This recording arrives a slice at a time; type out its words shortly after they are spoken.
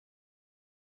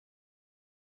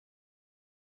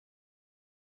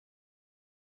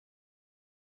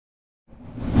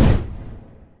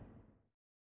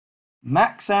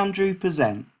Max Andrew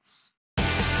presents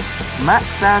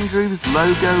Max Andrew's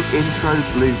logo intro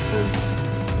bloopers.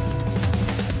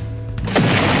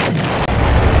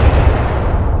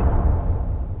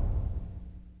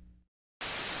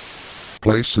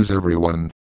 Places everyone.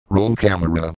 Roll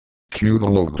camera. Cue the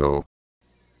logo.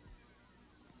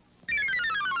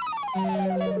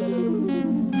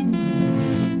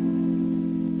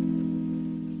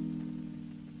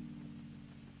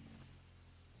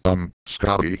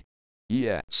 Scotty.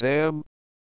 Yeah, Sam?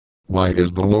 Why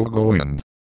is the logo in?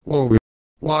 Whoa,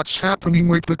 what's happening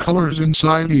with the colors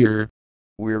inside here?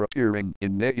 We're appearing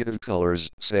in negative colors,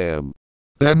 Sam.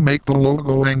 Then make the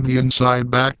logo and the inside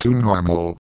back to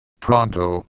normal.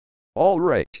 Pronto.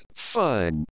 Alright,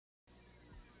 fine.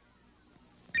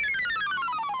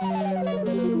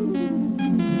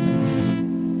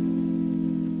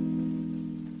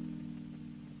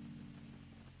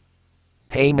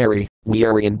 Hey Mary, we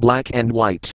are in black and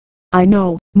white. I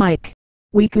know, Mike.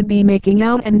 We could be making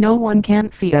out and no one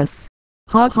can see us.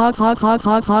 Hog hog hog hog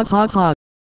hog hog hog hog.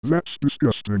 That's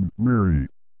disgusting, Mary.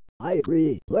 I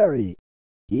agree, Larry.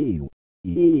 Ew.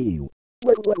 Ew.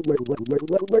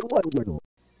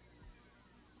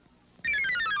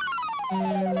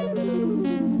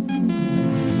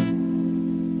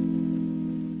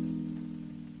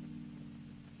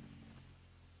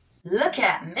 Look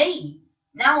at me!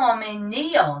 Now I'm in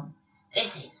neon.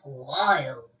 This is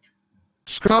wild.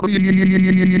 Scotty.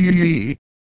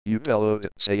 You bellowed,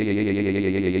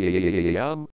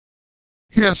 Sam?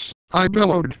 Yes, I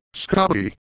bellowed.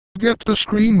 Scotty. Get the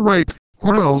screen right,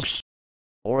 or else.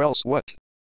 Or else what?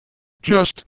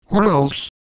 Just, or else.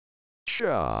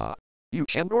 Pshaw. You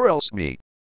can or else me.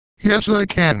 Yes, I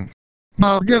can.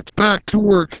 Now get back to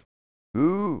work.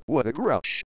 Ooh, what a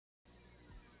grouch.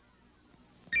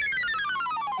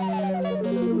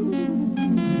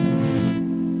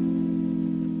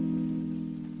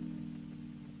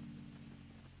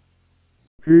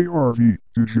 Hey Harvey,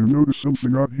 did you notice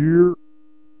something out here?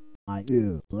 I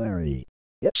do, Larry.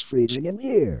 It's freezing in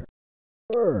here.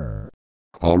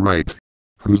 Alright.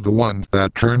 Who's the one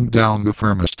that turned down the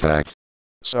thermostat?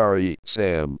 Sorry,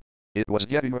 Sam. It was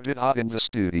getting a bit hot in the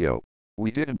studio.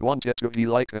 We didn't want it to be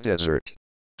like a desert.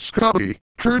 Scotty,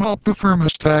 turn off the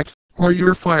thermostat, or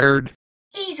you're fired.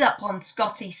 Ease up on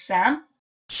Scotty, Sam.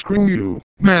 Screw you,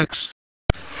 Max.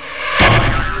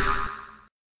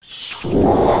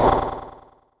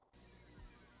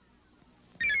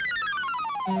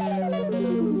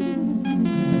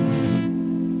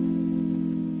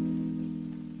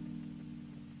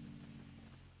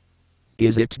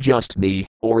 Is it just me,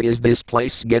 or is this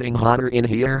place getting hotter in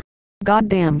here?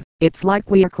 Goddamn, it's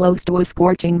like we are close to a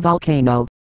scorching volcano.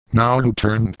 Now who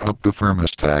turned up the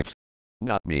thermostat?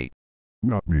 Not me.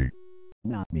 Not me.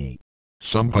 Not me.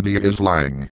 Somebody is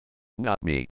lying. Not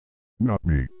me. Not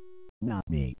me. Not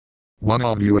me. One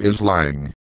of you is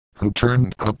lying. Who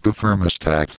turned up the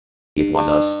thermostat? It was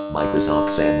us, Microsoft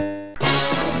said.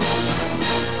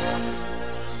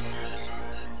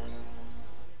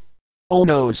 Oh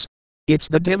noes. It's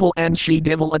the devil and she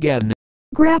devil again.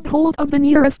 Grab hold of the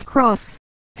nearest cross.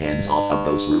 Hands off of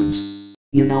those runes.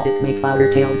 You know it makes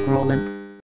our tails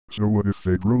rolling. So what if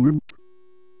they grow limp?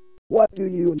 What do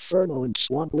you infernal and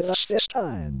swamp with us this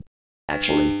time?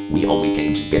 Actually, we only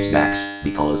came to get Max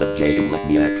because of Jacob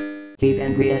Letniak. He's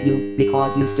angry at you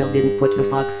because you still didn't put the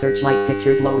Fox Searchlight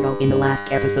Pictures logo in the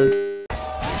last episode.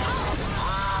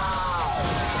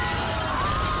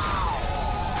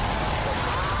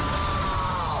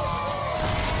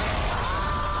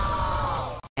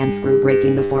 And screw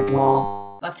breaking the fourth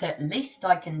wall. But at least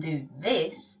I can do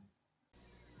this.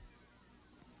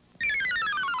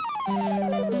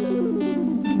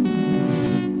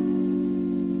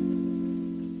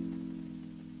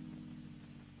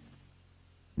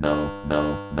 No.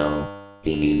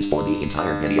 He means for the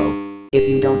entire video. If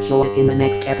you don't show it in the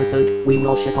next episode, we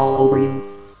will shit all over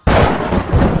you.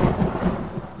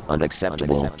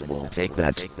 Unacceptable. Take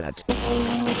that.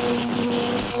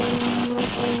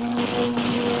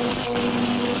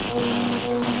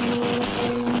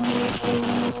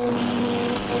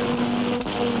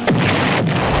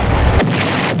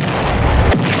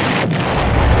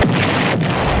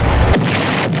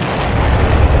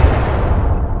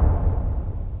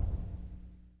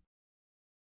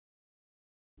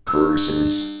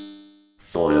 Curses.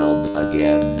 Foiled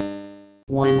again.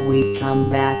 When we come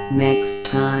back next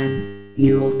time,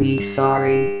 you'll be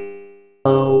sorry.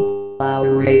 Oh,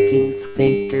 our raking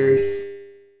sphincters.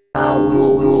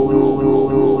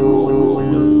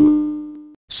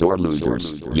 Sore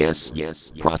losers.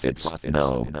 Yes. Profits.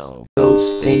 No. Go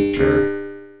sphincter.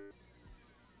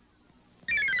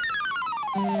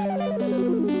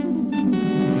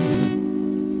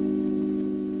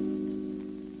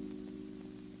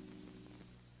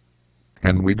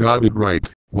 And we got it right,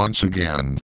 once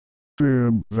again.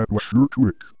 Sam, that was your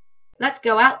trick. Let's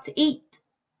go out to eat.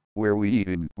 Where we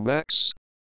eating, Max?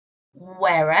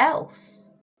 Where else?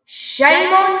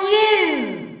 Shame on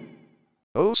you!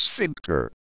 Oh,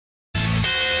 Sinker.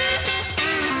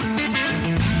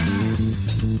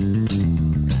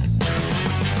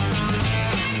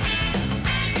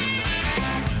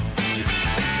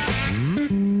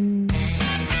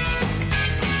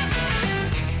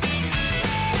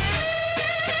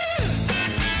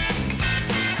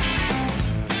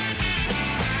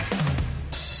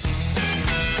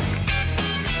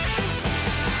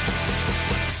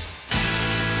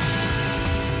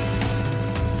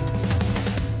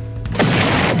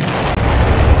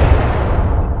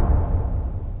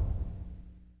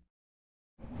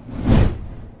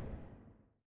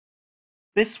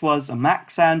 This was a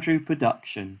Max Andrew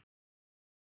production.